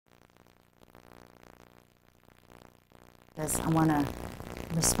Because I want to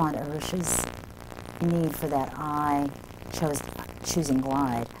respond to Arusha's need for that choosing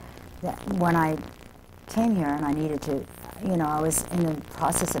glide. That when I came here and I needed to, I was in the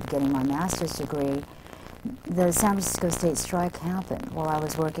process of getting my master's degree. The San Francisco State strike happened while I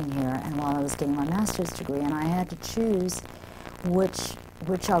was working here and while I was getting my master's degree, and I had to choose which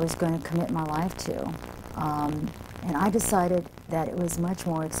I was going to commit my life to. And I decided that it was much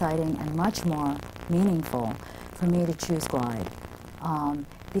more exciting and much more meaningful for me to choose glide,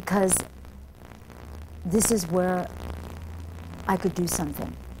 because this is where I could do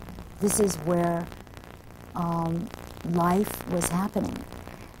something. This is where life was happening.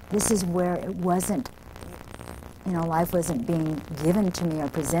 This is where it wasn't, life wasn't being given to me or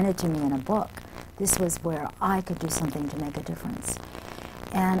presented to me in a book. This was where I could do something to make a difference.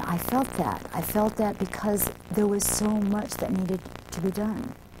 And I felt that. I felt that because there was so much that needed to be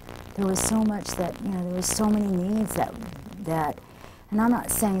done. There was so much that, there was so many needs that, and I'm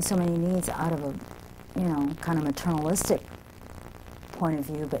not saying so many needs out of a, kind of maternalistic point of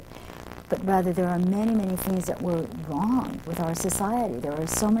view, but rather there are many, many things that were wrong with our society. There were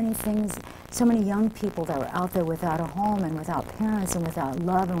so many things, so many young people that were out there without a home and without parents and without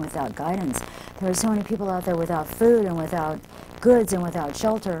love and without guidance. There were so many people out there without food and without goods and without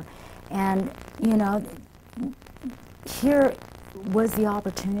shelter. And, here was the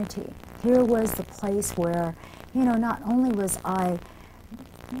opportunity. Here was the place where, not only was I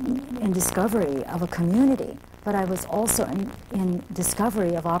in discovery of a community, but I was also in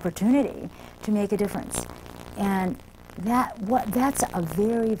discovery of opportunity to make a difference. And that's a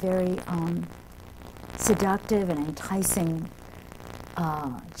very, very seductive and enticing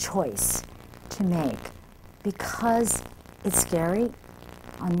choice to make, because it's scary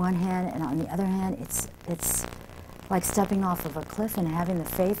on one hand, and on the other hand, it's like stepping off of a cliff and having the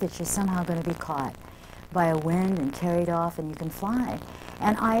faith that you're somehow going to be caught by a wind and carried off and you can fly.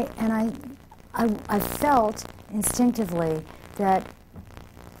 And I felt instinctively that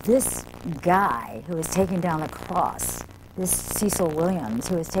this guy who was taking down the cross, this Cecil Williams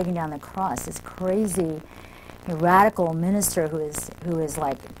who was taking down the cross, this crazy radical minister who is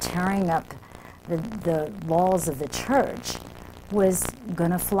like tearing up the walls of the church, was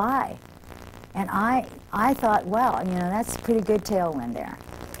gonna fly. And I thought, well, that's a pretty good tailwind there.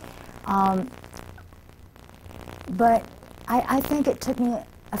 But I think it took me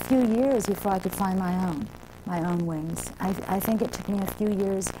a few years before I could find my own wings. I think it took me a few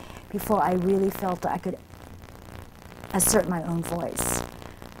years before I really felt that I could assert my own voice.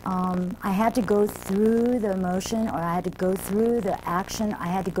 I had to go through the emotion, or I had to go through the action, I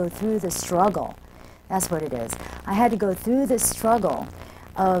had to go through the struggle. That's what it is. I had to go through the struggle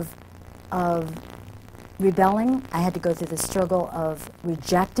of rebelling. I had to go through the struggle of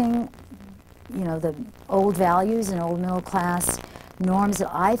rejecting, the old values and old middle class norms that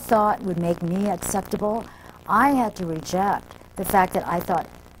I thought would make me acceptable. I had to reject the fact that I thought,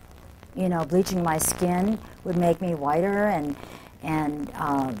 bleaching my skin would make me whiter, and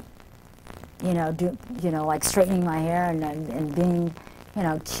like straightening my hair and being,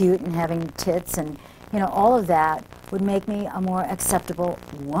 cute and having tits and, all of that would make me a more acceptable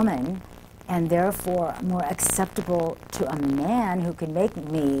woman, and therefore more acceptable to a man who can make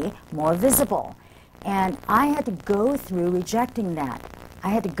me more visible. And I had to go through rejecting that. I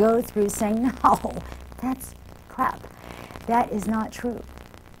had to go through saying, no, that's crap. That is not true.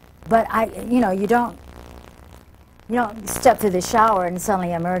 But you don't step through the shower and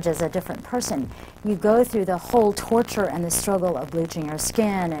suddenly emerge as a different person. You go through the whole torture and the struggle of bleaching your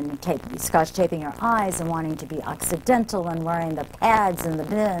skin and scotch taping your eyes and wanting to be occidental and wearing the pads and the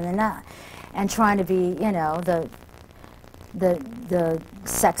this and that, and trying to be, the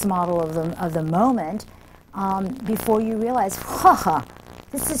sex model of the moment, before you realize,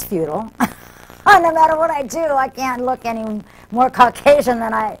 this is futile. No matter what I do, I can't look any more Caucasian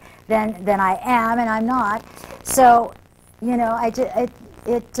than I am, and I'm not. So,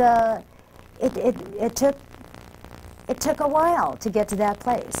 it took a while to get to that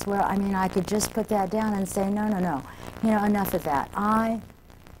place where, I could just put that down and say, no, enough of that. I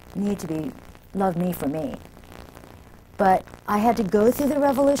need to love me for me. But I had to go through the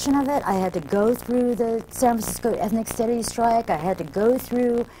revolution of it. I had to go through the San Francisco ethnic studies strike. I had to go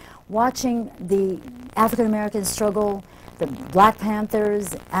through watching the African American struggle, the Black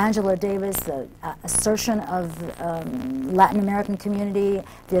Panthers, Angela Davis, the assertion of Latin American community,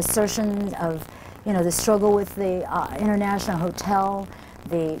 the assertion of, the struggle with the International Hotel,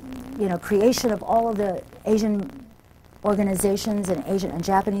 the, creation of all of the Asian organizations and Asian and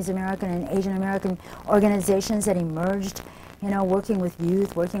Japanese American and Asian American organizations that emerged, working with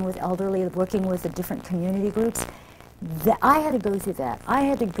youth, working with elderly, working with the different community groups. I had to go through that. I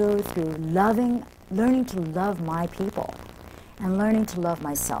had to go through learning to love my people and learning to love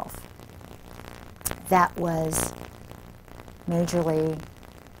myself. That was majorly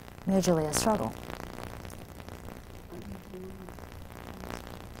a struggle.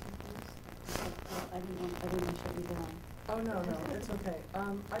 I didn't want to shut you down. Oh, no, it's okay. I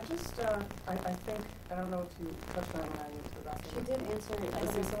think, I don't know if you touched on it when I went to the bathroom. She did answer it. I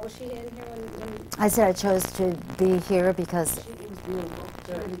said, was she in here when I said I chose to be here because it was beautiful.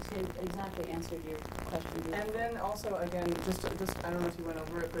 She exactly answered your question. And then also, again, just I don't know if you went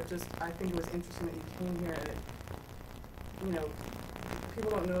over it, but just I think it was interesting that you came here and, people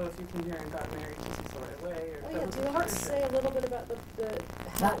don't know if you came here and got married to Cecil right away. Or do you want to say a little bit about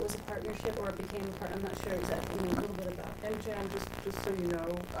how it was a partnership or it became a partnership? I'm not sure exactly. A little bit about. And Jan, just so you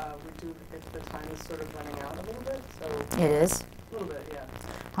know, the time is sort of running out a little bit. So it is. A little bit, yeah.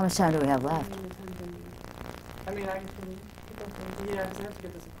 How much time do we have left? I mean, I can keep on thinking. Yeah, because I have to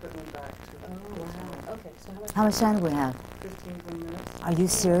get this equipment back to. Oh, wow. Okay, so how much time do we have? 15 minutes. Are you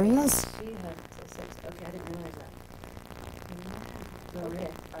serious? She had till 6. Okay, I didn't realize that. No, Okay.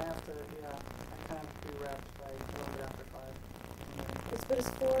 I have to, I kind of have to be wrapped by a little bit after 5. But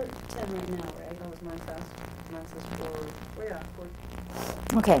it's 4:10 right now, right? That was mine fast. Mine says 4. Well, yeah,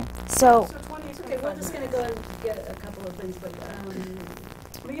 4. Okay, so 20, Okay, we're just going to go and get a couple of things, but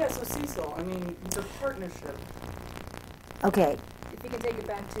yeah, so Cecil, I mean, the partnership. okay, if you can take it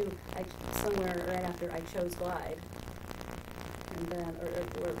back to somewhere right after I chose Glide, and then, or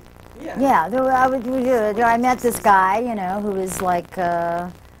yeah, I met this guy, who was like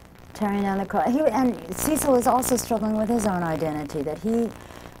tearing down the cross. And Cecil was also struggling with his own identity, that he,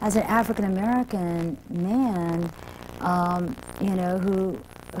 as an African American man,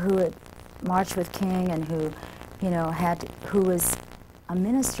 who had marched with King and who was a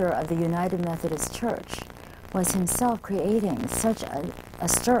minister of the United Methodist Church, was himself creating such a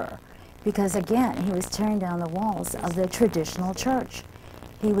stir, because again, he was tearing down the walls of the traditional church.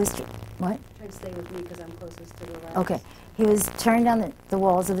 He was, what? Try to stay with me because I'm closest to the left. Okay. He was tearing down the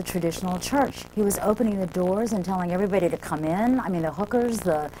walls of the traditional church. He was opening the doors and telling everybody to come in. I mean, the hookers,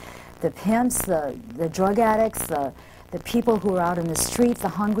 the pimps, the drug addicts, the people who were out in the street, the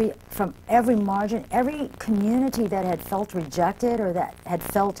hungry, from every margin, every community that had felt rejected or that had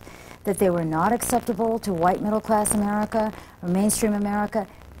felt that they were not acceptable to white middle-class America or mainstream America,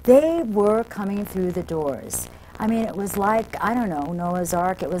 they were coming through the doors. I mean, it was like, I don't know, Noah's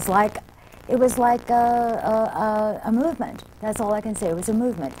Ark. It was like a movement. That's all I can say. It was a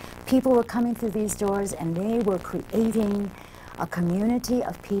movement. People were coming through these doors, and they were creating a community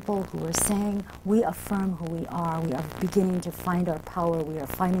of people who were saying, we affirm who we are. We are beginning to find our power. We are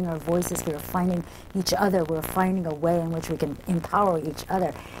finding our voices. We are finding each other. We're finding a way in which we can empower each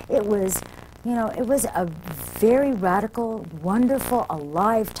other. It was, it was a very radical, wonderful,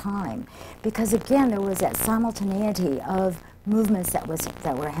 alive time, because again, there was that simultaneity of movements that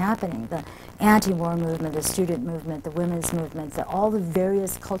were happening: the anti-war movement, the student movement, the women's movement, all the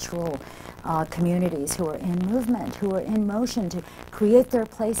various cultural communities who were in movement, who were in motion to create their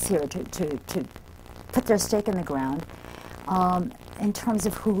place here, to put their stake in the ground in terms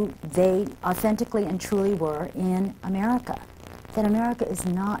of who they authentically and truly were in America. That America is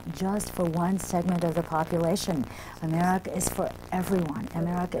not just for one segment of the population. America is for everyone.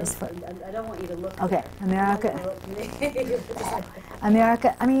 America is for... I don't want you to look... Okay, America...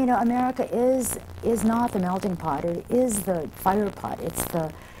 America, America is not the melting pot. It is the fire pot. It's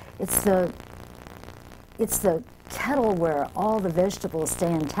the kettle where all the vegetables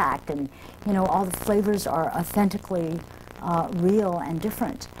stay intact, and all the flavors are authentically real and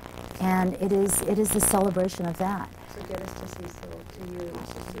different. And it is the celebration of that. So get us to Cecil, to you.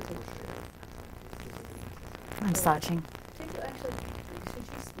 I'm slouching. Actually, should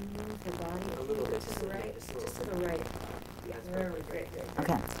you move your body a little bit to the right? Just to the right. Yeah, very great.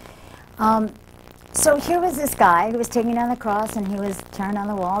 Okay. So here was this guy who was taking down the cross, and he was tearing down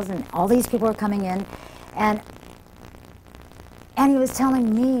the walls, and all these people were coming in, and he was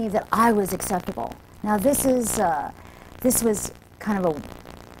telling me that I was acceptable. Now this was kind of a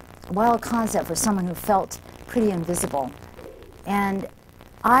wild concept for someone who felt pretty invisible, and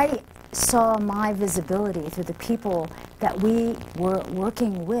I saw my visibility through the people that we were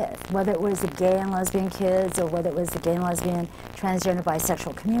working with, whether it was the gay and lesbian kids, or whether it was the gay and lesbian, transgender,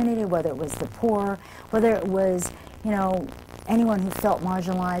 bisexual community, whether it was the poor, whether it was, anyone who felt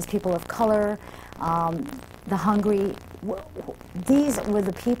marginalized, people of color, the hungry. These were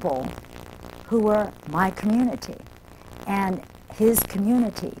the people who were my community, and his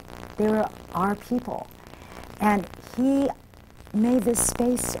community. They were our people. And he made this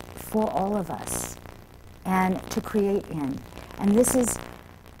space for all of us. and to create in. And this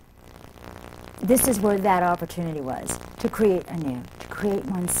is where that opportunity was, to create anew, to create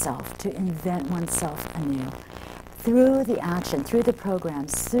oneself, to invent oneself anew. Through the action, through the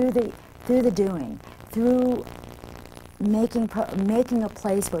programs, through the doing, through making a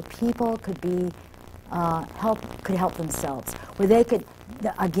place where people could be help themselves, where they could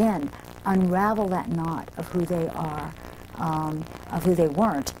again unravel that knot of who they are, of who they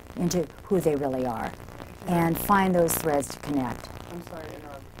weren't, into who they really are, and find those threads to connect. I'm sorry to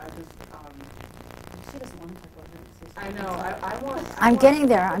interrupt. I just, She doesn't want to talk about it. I know, I want... I'm getting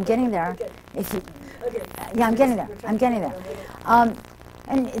there. I'm getting there. Okay. If you, Okay. yeah, I'm getting there. I'm getting there.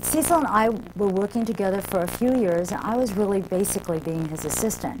 And Cecil and I were working together for a few years, and I was really basically being his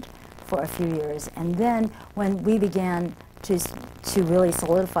assistant for a few years. And then when we began to really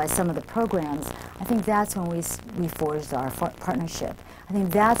solidify some of the programs, I think that's when we forged our partnership. I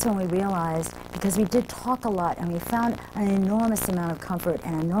think that's when we realized, because we did talk a lot, and we found an enormous amount of comfort,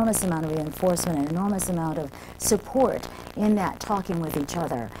 an enormous amount of reinforcement, an enormous amount of support in that talking with each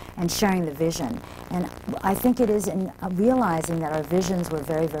other and sharing the vision. And I think it is in realizing that our visions were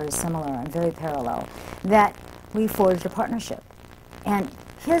very, very similar and very parallel that we forged a partnership. And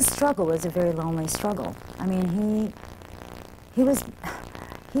his struggle was a very lonely struggle. I mean, he was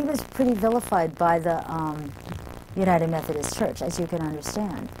pretty vilified by the United Methodist Church, as you can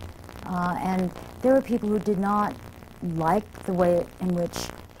understand. And there were people who did not like the way in which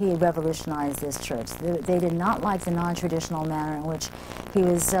he revolutionized this church. They did not like the non-traditional manner in which he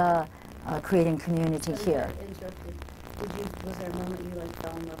was creating community here. Interrupted. Was there a moment you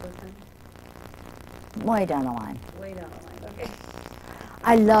fell in love with him? Way down the line. Way down the line. Okay.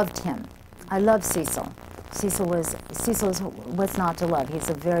 I loved him. I loved Cecil. Cecil is what's not to love. He's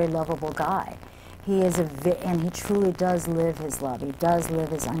a very lovable guy. He is and he truly does live his love. He does live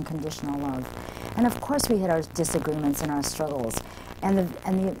his unconditional love. And of course we had our disagreements and our struggles. And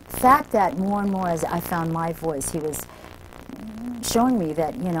the fact that more and more as I found my voice, he was showing me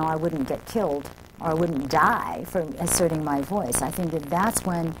that, I wouldn't get killed or I wouldn't die for asserting my voice. I think that that's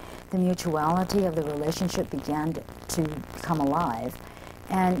when the mutuality of the relationship began to come alive.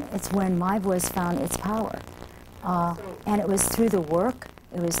 And it's when my voice found its power. And it was through the work,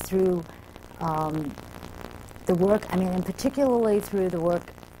 it was through the work, and particularly through the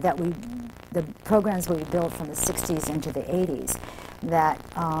work that the programs we built from the 60s into the 80s, that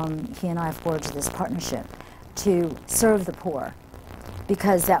he and I forged this partnership to serve the poor,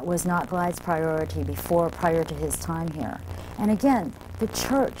 because that was not Glide's priority prior to his time here. And again, the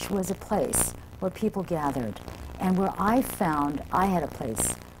church was a place where people gathered, and where I found I had a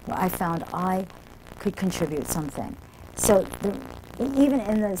place where I found I could contribute something. So even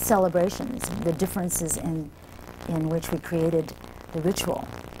in the celebrations, the differences in which we created the ritual,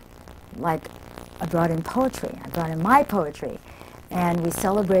 like I brought in poetry, I brought in my poetry, and we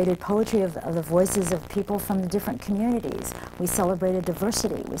celebrated poetry of the voices of people from the different communities. We celebrated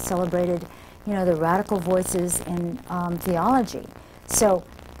diversity. We celebrated, the radical voices in theology. So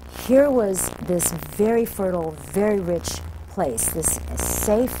here was this very fertile, very rich place, this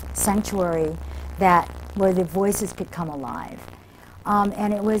safe sanctuary where the voices could come alive.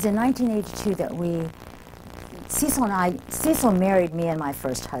 And it was in 1982 that Cecil married me and my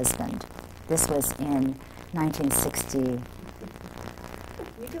first husband. This was in 1960.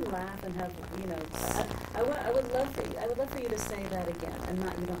 You can laugh and have, I would love for you to say that again, and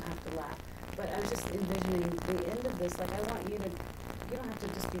you don't have to laugh. But I was just envisioning the end of this, I want you don't have to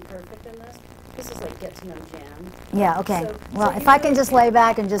just be perfect in this. This is like get to know Jan. Yeah, okay. So if I can just lay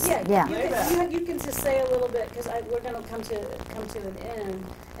back and just, yeah. You can just say a little bit, because we're going to come to an end,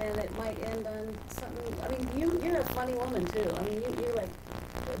 and it might end on something. You're a funny woman too. You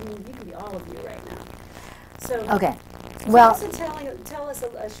can be all of you right now. So okay. Well, so tell us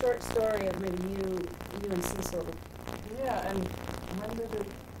a short story of maybe you and Cecil. Yeah, and when did it...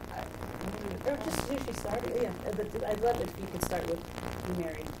 Or just who she started, yeah. But I'd love it if you could start with you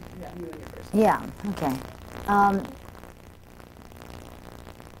married, you and your first. Yeah, okay. I'm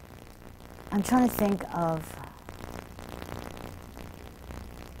trying to think of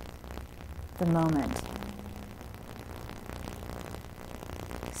the moment.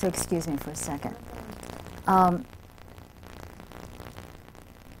 So excuse me for a second.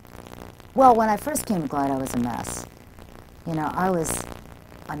 Well, when I first came to Glide, I was a mess. I was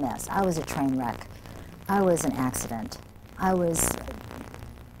a mess. I was a train wreck. I was an accident. I was,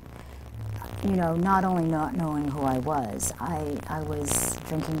 not only not knowing who I was, I was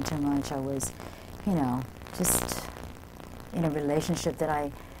drinking too much. I was, just in a relationship that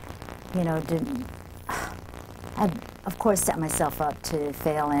I, didn't, I of course set myself up to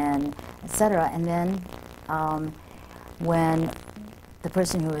fail in, etc. And then when the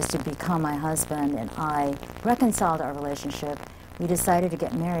person who was to become my husband and I reconciled our relationship, we decided to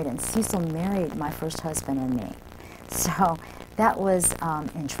get married, and Cecil married my first husband and me. So that was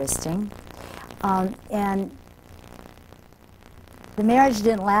interesting. And the marriage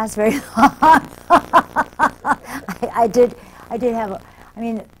didn't last very long. I did have,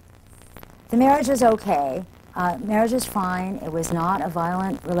 the marriage was okay. Marriage was fine. It was not a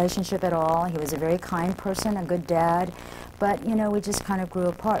violent relationship at all. He was a very kind person, a good dad. But, we just kind of grew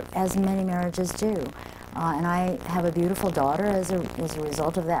apart, as many marriages do. And I have a beautiful daughter as a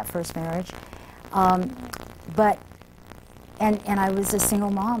result of that first marriage. And I was a single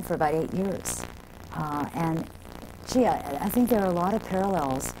mom for about 8 years. And gee, I think there are a lot of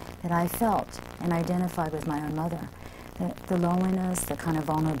parallels that I felt and identified with my own mother. The loneliness, the kind of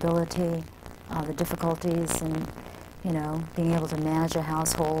vulnerability, the difficulties, and being able to manage a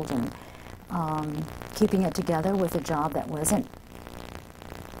household and keeping it together with a job that wasn't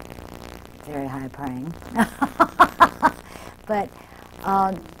very high paying. But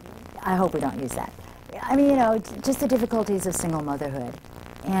I hope we don't use that. Just the difficulties of single motherhood.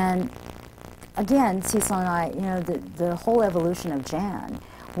 And again, Cecil and I, the whole evolution of Jan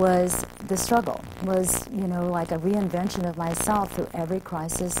was the struggle, was, like a reinvention of myself through every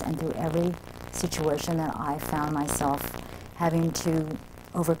crisis and through every situation that I found myself having to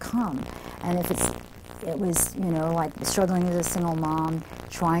overcome. And if it was, like struggling as a single mom,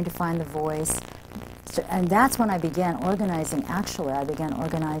 trying to find the voice. And that's when I began organizing, actually. I began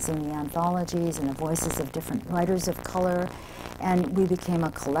organizing the anthologies and the voices of different writers of color. And we became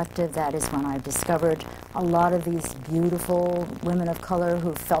a collective. That is when I discovered a lot of these beautiful women of color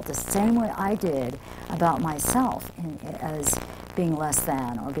who felt the same way I did about myself as being less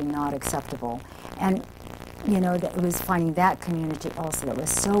than or being not acceptable. And, that it was finding that community also that was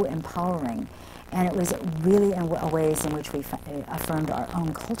so empowering. And it was really in ways in which we affirmed our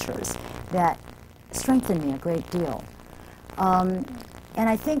own cultures that strengthened me a great deal. And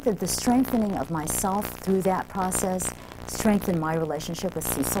I think that the strengthening of myself through that process strengthened my relationship with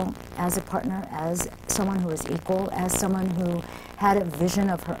Cecil as a partner, as someone who was equal, as someone who had a vision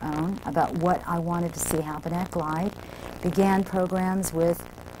of her own about what I wanted to see happen at Glide. Began programs with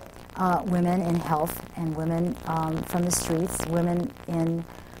women in health and women from the streets, women in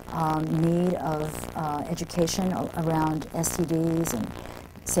need of education around STDs and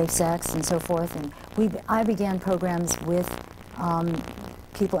safe sex and so forth. And I began programs with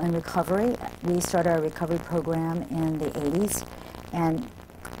people in recovery. We started our recovery program in the 80s, and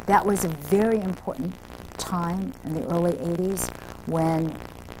that was a very important time in the early 80s when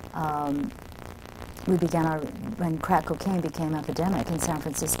when crack cocaine became epidemic in San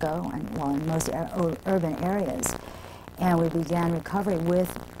Francisco and in most urban areas. And we began recovery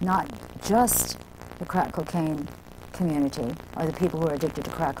with not just the crack cocaine community or the people who are addicted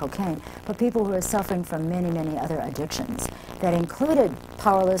to crack cocaine, but people who are suffering from many, many other addictions that included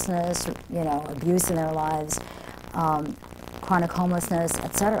powerlessness, abuse in their lives, chronic homelessness,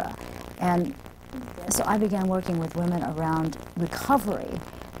 etc. And so I began working with women around recovery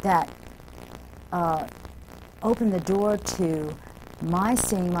that opened the door to my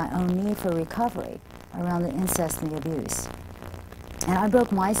seeing my own need for recovery around the incest and the abuse. And I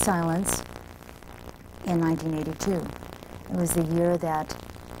broke my silence in 1982. It was the year that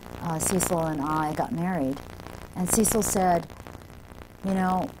Cecil and I got married. And Cecil said,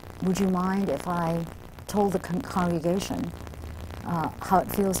 would you mind if I told the congregation how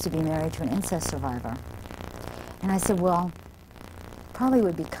it feels to be married to an incest survivor? And I said, well, probably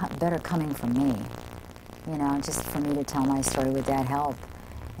would be better coming from me, just for me to tell my story. Would that help?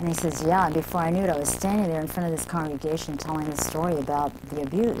 And he says, yeah. And before I knew it, I was standing there in front of this congregation telling the story about the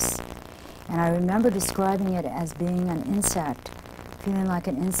abuse. And I remember describing it as being an insect, feeling like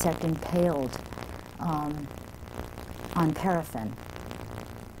an insect impaled on paraffin.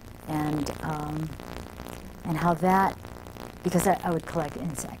 And how that, because I would collect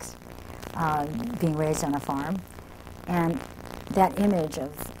insects, being raised on a farm, and that image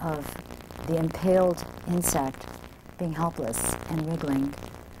of the impaled insect being helpless and wriggling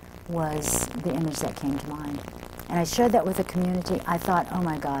was the image that came to mind. And I shared that with the community. I thought, oh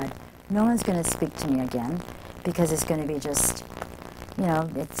my God, no one's going to speak to me again because it's going to be just,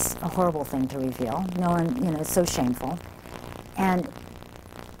 it's a horrible thing to reveal. No one, it's so shameful. And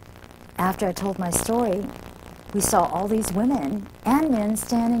after I told my story, we saw all these women and men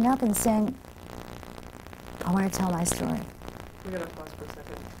standing up and saying, I want to tell my story. We're going to pause for a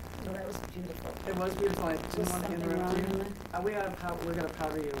second. Well, that was beautiful. It was beautiful. I didn't want to interrupt you. We're going to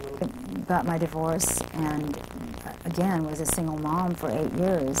powder you a little bit. About my divorce, and again, was a single mom for 8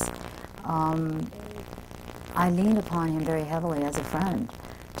 years. I leaned upon him very heavily as a friend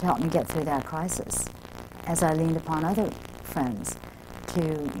to help me get through that crisis, as I leaned upon other friends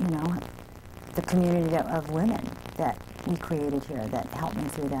to, the community of women that we created here that helped me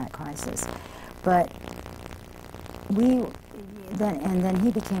through that crisis. But then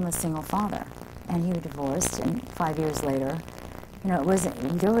he became a single father, and he was divorced, and 5 years later, there was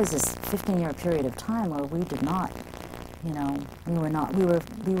this 15-year period of time where we did not, we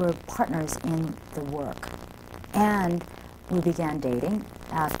were partners in the work. And we began dating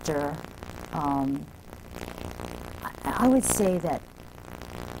after, I would say that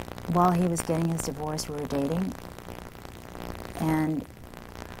while he was getting his divorce, we were dating. And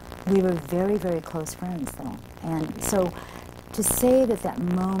we were very, very close friends, though. And so to say that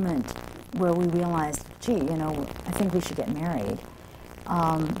moment where we realized, gee, I think we should get married,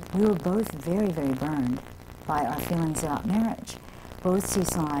 we were both very, very burned by our feelings about marriage. Both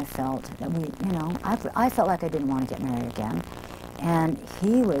Cecil and I felt that I felt like I didn't want to get married again. And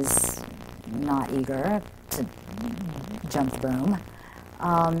he was not eager to jump the boom.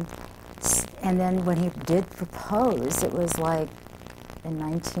 And then when he did propose, it was like in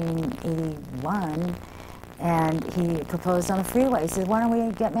 1981, and he proposed on the freeway. He said, why don't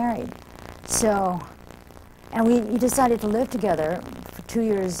we get married? So, and we decided to live together for 2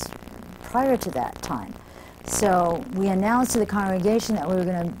 years prior to that time. So we announced to the congregation that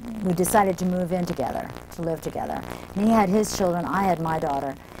we decided to move in together, to live together. And he had his children, I had my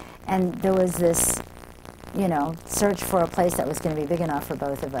daughter. And there was this, search for a place that was going to be big enough for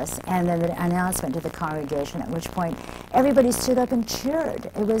both of us. And then the announcement to the congregation, at which point everybody stood up and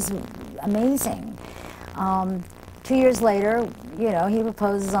cheered. It was amazing. 2 years later, he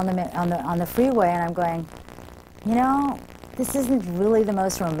proposes on the freeway, and I'm going, this isn't really the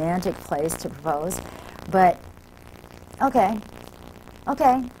most romantic place to propose, but okay.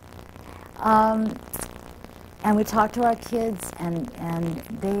 And we talked to our kids, and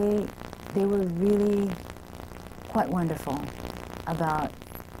they were really quite wonderful about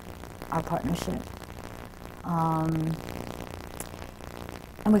our partnership. And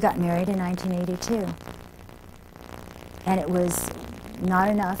we got married in 1982. And it was not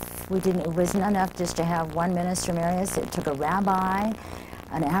enough. It wasn't enough just to have one minister marry us. It took a rabbi,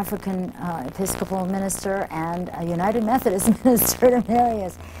 an African Episcopal minister, and a United Methodist minister to marry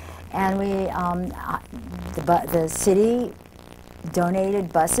us. And the city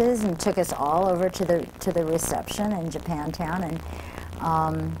donated buses and took us all over to the reception in Japantown, and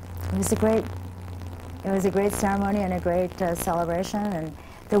it was a great ceremony and a great celebration. And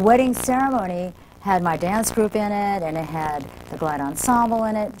the wedding ceremony had my dance group in it, and it had the Glide Ensemble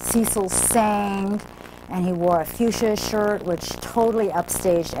in it. Cecil sang, and he wore a fuchsia shirt, which totally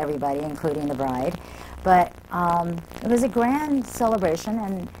upstaged everybody, including the bride. But it was a grand celebration,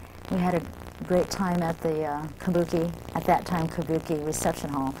 and we had a great time at the at that time Kabuki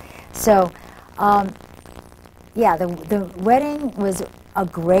reception hall. So, the wedding was a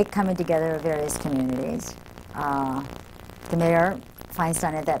great coming together of various communities. The mayor,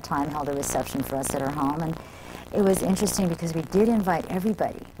 Feinstein, at that time held a reception for us at her home, and it was interesting because we did invite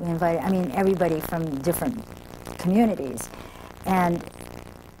everybody. We invited, everybody from different communities. And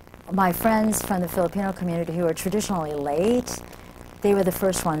my friends from the Filipino community who are traditionally late, they were the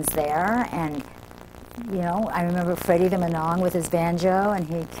first ones there, and I remember Freddie the Manong with his banjo, and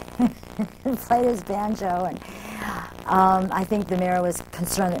he played his banjo, and I think the mayor was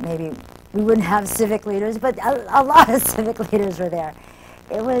concerned that maybe we wouldn't have civic leaders, but a lot of civic leaders were there.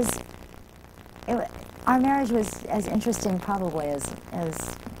 Our marriage was as interesting probably as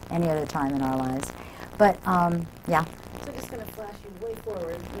any other time in our lives. But, yeah. So I'm just going to flash you way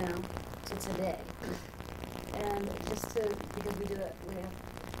forward now to today. And just because we do it,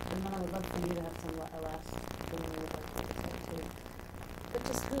 and Mom, I would love for you to have a last thing you would like to say too. But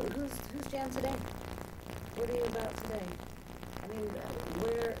just who's Jan today? What are you about today?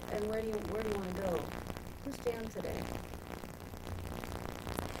 Where do you want to go? Who's Jan today?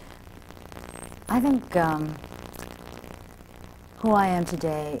 I think who I am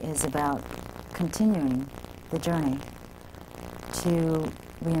today is about continuing the journey to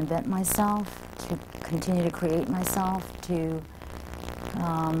reinvent myself, to continue to create myself, to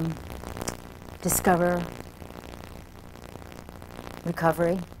discover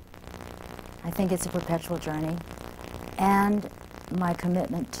recovery. I think it's a perpetual journey. And my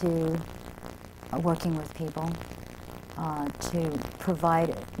commitment to working with people, to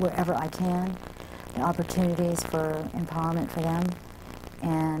provide wherever I can the opportunities for empowerment for them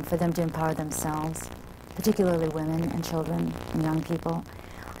and for them to empower themselves, particularly women and children and young people.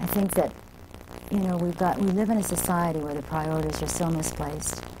 I think that, we live in a society where the priorities are so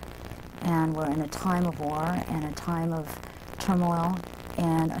misplaced. And we're in a time of war and a time of turmoil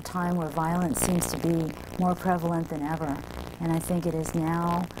and a time where violence seems to be more prevalent than ever. And I think it is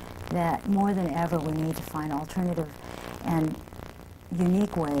now that more than ever we need to find alternative and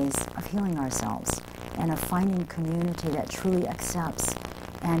unique ways of healing ourselves and of finding community that truly accepts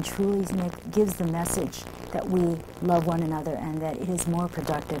and truly gives the message that we love one another and that it is more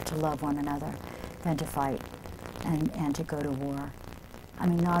productive to love one another than to fight and to go to war. I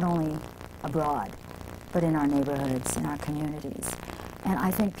mean, not only abroad, but in our neighborhoods, in our communities. And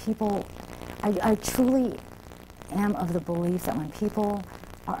I think people, I truly am of the belief that when people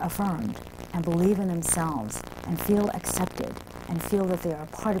are affirmed and believe in themselves and feel accepted and feel that they are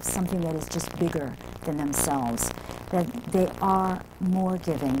part of something that is just bigger than themselves, that they are more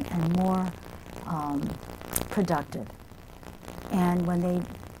giving and more productive. And when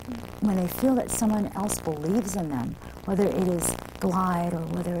they feel that someone else believes in them, whether it is Glide or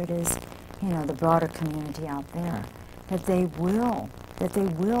whether it is, the broader community out there, that they will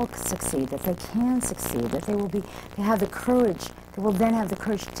succeed, that they can succeed, that they have the courage, they will then have the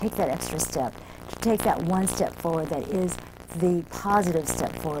courage to take that extra step, to take that one step forward that is the positive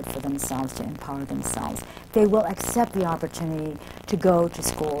step forward for themselves, to empower themselves. They will accept the opportunity to go to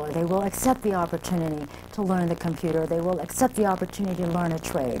school, or they will accept the opportunity to learn the computer, they will accept the opportunity to learn a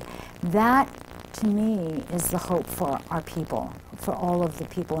trade. That, to me, is the hope for our people, for all of the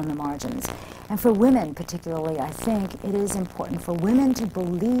people in the margins. And for women particularly, I think it is important for women to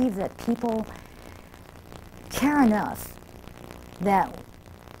believe that people care enough that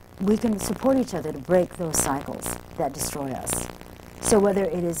we can support each other to break those cycles that destroy us. So whether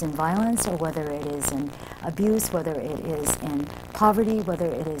it is in violence or whether it is in abuse, whether it is in poverty, whether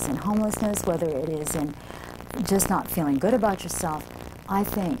it is in homelessness, whether it is in just not feeling good about yourself, I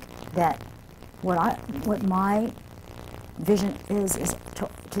think that what my vision is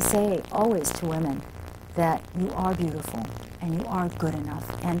to say always to women that you are beautiful and you are good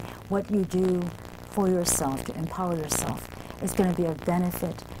enough, and what you do for yourself to empower yourself is going to be of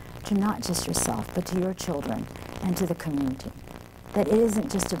benefit to not just yourself but to your children and to the community. That it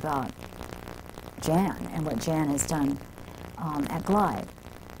isn't just about Jan and what Jan has done at Glide.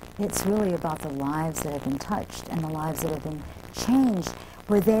 It's really about the lives that have been touched and the lives that have been changed,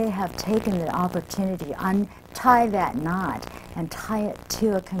 where they have taken the opportunity to untie that knot and tie it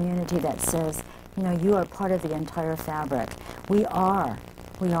to a community that says, you are part of the entire fabric. We are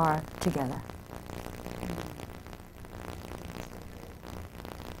together.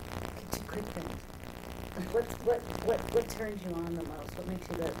 Two quick things. What turns you on the most? What makes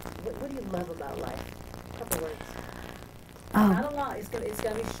you what do you love about life? A couple words. Not a lot. It's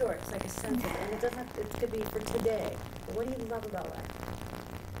gonna be short. It's like a sentence, and it doesn't. It could be for today. But what do you love about life?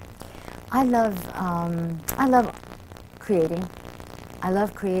 I love creating. I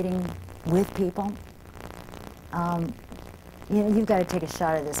love creating with people. You've got to take a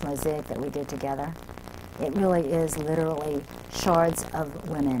shot of this mosaic that we did together. It really is literally shards of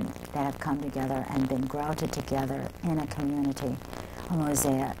women that have come together and been grouted together in a community, a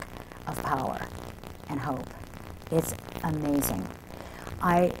mosaic of power and hope. It's amazing.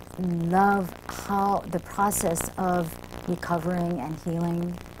 I love how the process of recovering and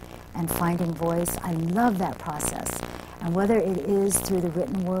healing and finding voice, I love that process. And whether it is through the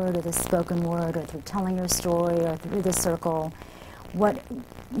written word or the spoken word or through telling your story or through the circle,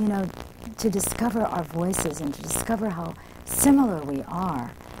 to discover our voices and to discover how similar we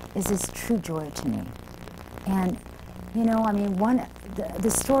are is this true joy to me. And, the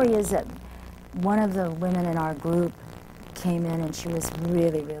story is that one of the women in our group came in and she was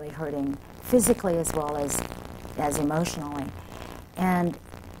really, really hurting, physically as well as emotionally. And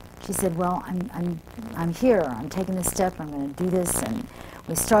she said, well, I'm here, I'm taking this step, I'm going to do this. And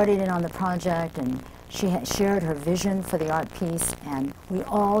we started in on the project, and she had shared her vision for the art piece, and we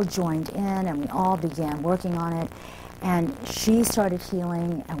all joined in and we all began working on it. And she started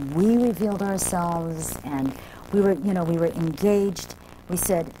healing, and we revealed ourselves, and we were engaged. We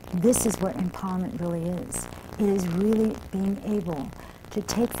said, this is what empowerment really is. It is really being able to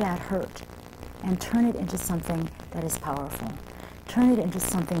take that hurt and turn it into something that is powerful. Turn it into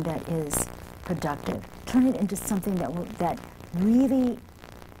something that is productive. Turn it into something that really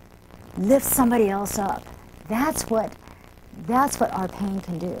lifts somebody else up. That's what our pain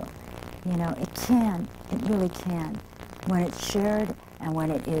can do. It really can. When it's shared and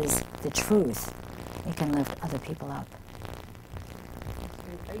when it is the truth, it can lift other people up.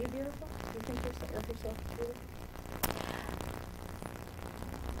 Are you beautiful? Do you think of yourself beautiful?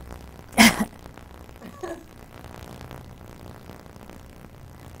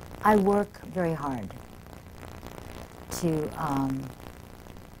 I work very hard to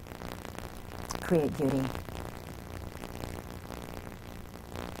create beauty.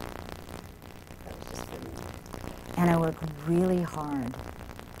 That was just for me. And I work really hard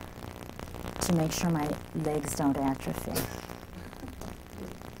to make sure my legs don't atrophy.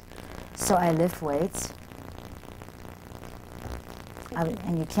 So I lift weights.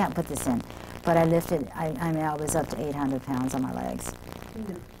 And you can't put this in, but I lifted, I mean, I was up to 800 pounds on my legs.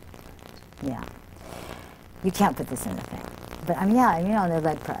 No. Yeah. You can't put this in the thing. But, I mean, yeah, you know, the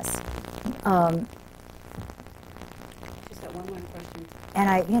leg press. Just got one more question. And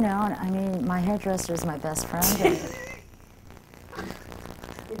I, you know, I mean, my hairdresser is my best friend. And,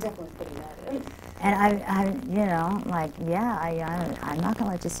 You're definitely putting that in. and I, you know, like, yeah, I'm not going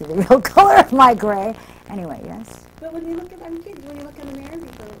to let you see the real color of my gray. Anyway, yes. But when you look at, I'm kidding, when you look in the mirror, you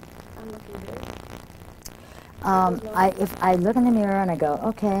go, I'm looking good. If I look in the mirror and I go,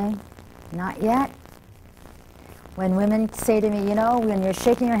 okay, not yet. When women say to me, you know, when you're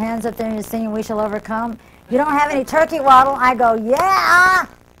shaking your hands up there and you're singing "We Shall Overcome," you don't have any turkey waddle. I go, yeah.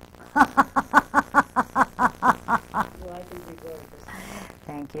 Well, I think you're gorgeous.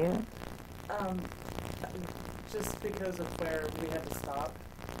 Thank you. Just because of where we had to stop,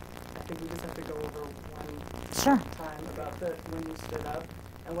 I think we just have to go over one Sure. time about when you stood up.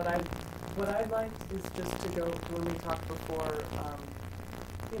 And what I liked is just to go when we talked before,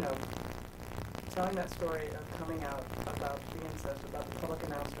 you know, telling that story of coming out about the incest, about the public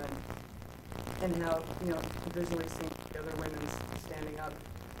announcement, and how, you know, visually seeing the other women standing up,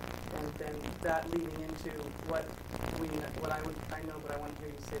 and then that leading into what I know, but I want to hear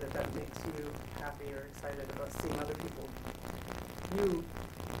you say that makes you happy or excited about seeing other people. You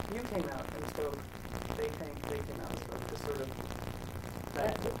came out, and so they came out, so just sort of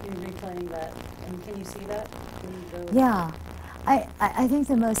that. You're replaying that, and can you see that? Can you go? Yeah. I think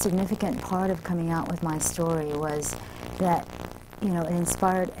the most significant part of coming out with my story was that, you know, it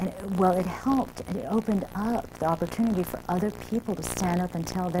inspired, and it helped, and it opened up the opportunity for other people to stand up and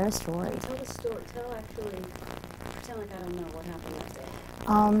tell their story. Tell the story. Tell like I don't know what happened that day.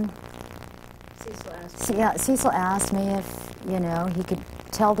 Cecil asked. Cecil asked me if, you know, he could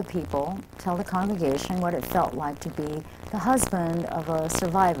tell the people, tell the congregation what it felt like to be the husband of a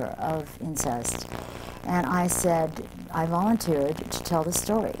survivor of incest. And I said, I volunteered to tell the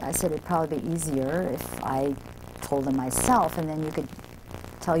story. I said it'd probably be easier if I told them myself, and then you could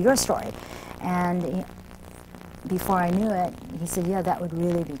tell your story. And before I knew it, he said, yeah, that would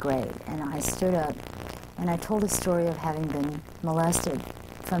really be great. And I stood up, and I told a story of having been molested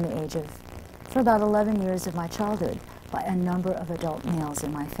from the age of, for about 11 years of my childhood, by a number of adult males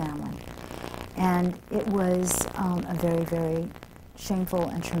in my family. And it was a very, very shameful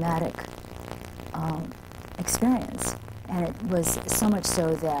and traumatic experience. And it was so much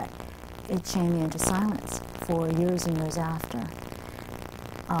so that it chained me into silence for years and years after.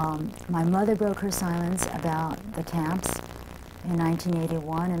 My mother broke her silence about the camps in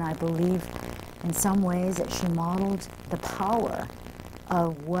 1981, and I believe in some ways that she modeled the power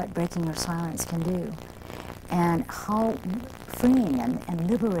of what breaking your silence can do, and how freeing and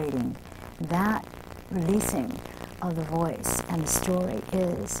liberating that releasing of the voice and the story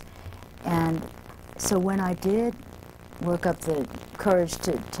is. And so when I did work up the courage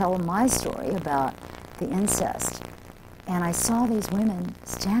to tell my story about the incest, and I saw these women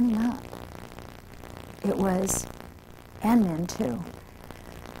standing up, it was, and men too,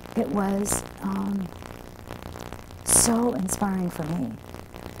 it was so inspiring for me,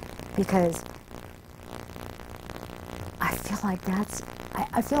 because I feel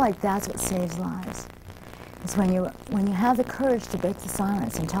like that's what saves lives. It's when you have the courage to break the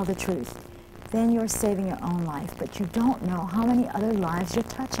silence and tell the truth, then you're saving your own life, but you don't know how many other lives you're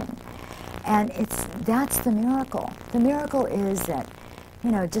touching. And that's the miracle. The miracle is that,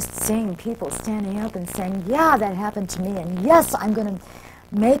 you know, just seeing people standing up and saying, yeah, that happened to me, and yes, I'm going to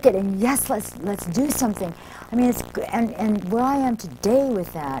make it, and yes, let's do something. I mean, and where I am today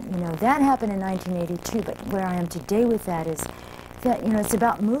with that, you know, that happened in 1982, but where I am today with that is that, you know, it's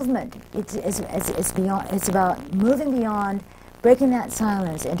about movement. It's beyond. It's about moving beyond, breaking that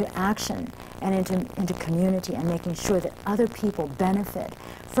silence into action and into community, and making sure that other people benefit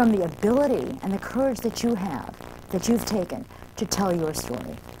from the ability and the courage that you have, that you've taken to tell your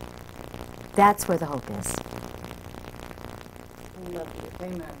story. That's where the hope is. I love you.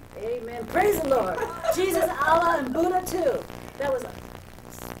 Amen. Amen. Praise the Lord. Jesus, Allah, and Buddha too. That was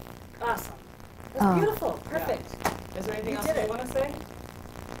awesome. That's beautiful. Perfect. Yeah. Is there anything else did you it. want to say?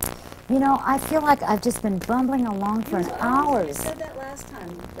 You know, I feel like I've just been bumbling along for You hours. said that last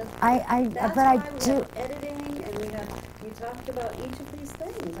time. That's That's but why I we do. have editing, and you talked about each of these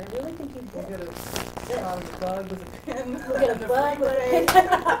things. I really think you We'll did. get a bug with a pin. We'll get a bug with a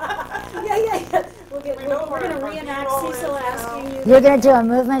pin. Yeah. You're going to do a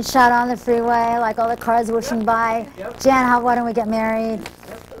movement shot on the freeway, like all the cars whooshing by. Yep. Jan, why don't we get married?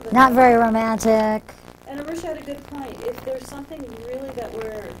 Yep. Not very romantic. And Arisha had a good point. If there's something really that we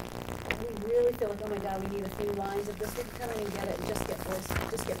really feel like, oh my God, we need a few lines of this, we can come in and get it and just get voice,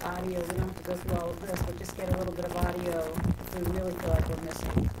 just get audio. We don't have to go through all of this, but just get a little bit of audio if we really feel like we're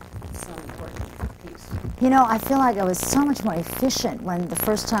missing some important piece. You know, I feel like I was so much more efficient when the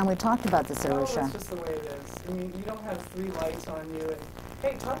first time we talked about this, Oh, Arisha. it's just the way it is. I mean, you don't have 3 lights on you and,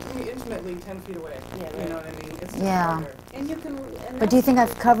 hey, talk to me intimately 10 feet away. Yeah, You right. know what I mean? It's just Yeah. harder. And you can. And But do you think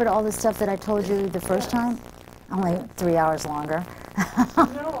that's- I've covered all the stuff that I told you the first time? Only 3 hours longer.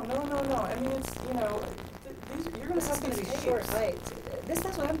 No. I mean, it's, you know, you're going This to is have going to these be tapes. short, right?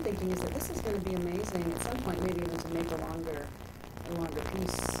 That's what I'm thinking, is that this is going to be amazing at some point, maybe even to make a longer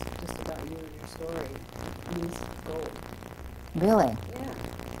piece just about you and your story. I mean, this is gold. Really? Yeah.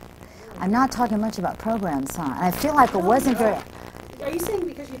 I'm not talking much about programs, huh? And I feel like it wasn't very... Are you saying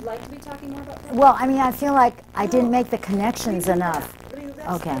because you'd like to be talking more about programs? Well, I mean, I feel like I No. didn't make the connections We do enough. that. I mean,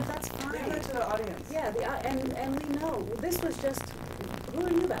 that's, Okay. That's fine. Leave it to the audience. Yeah, and we know. This was just, who are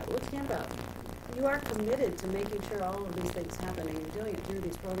you about? What's you about? You are committed to making sure all of these things happen, and you're doing it through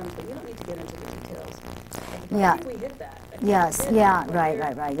these programs, but you don't need to get into the details. Yeah. I think we hit that. I think Yes, we did. yeah, But right,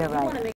 you're- right, you're you right. wanna make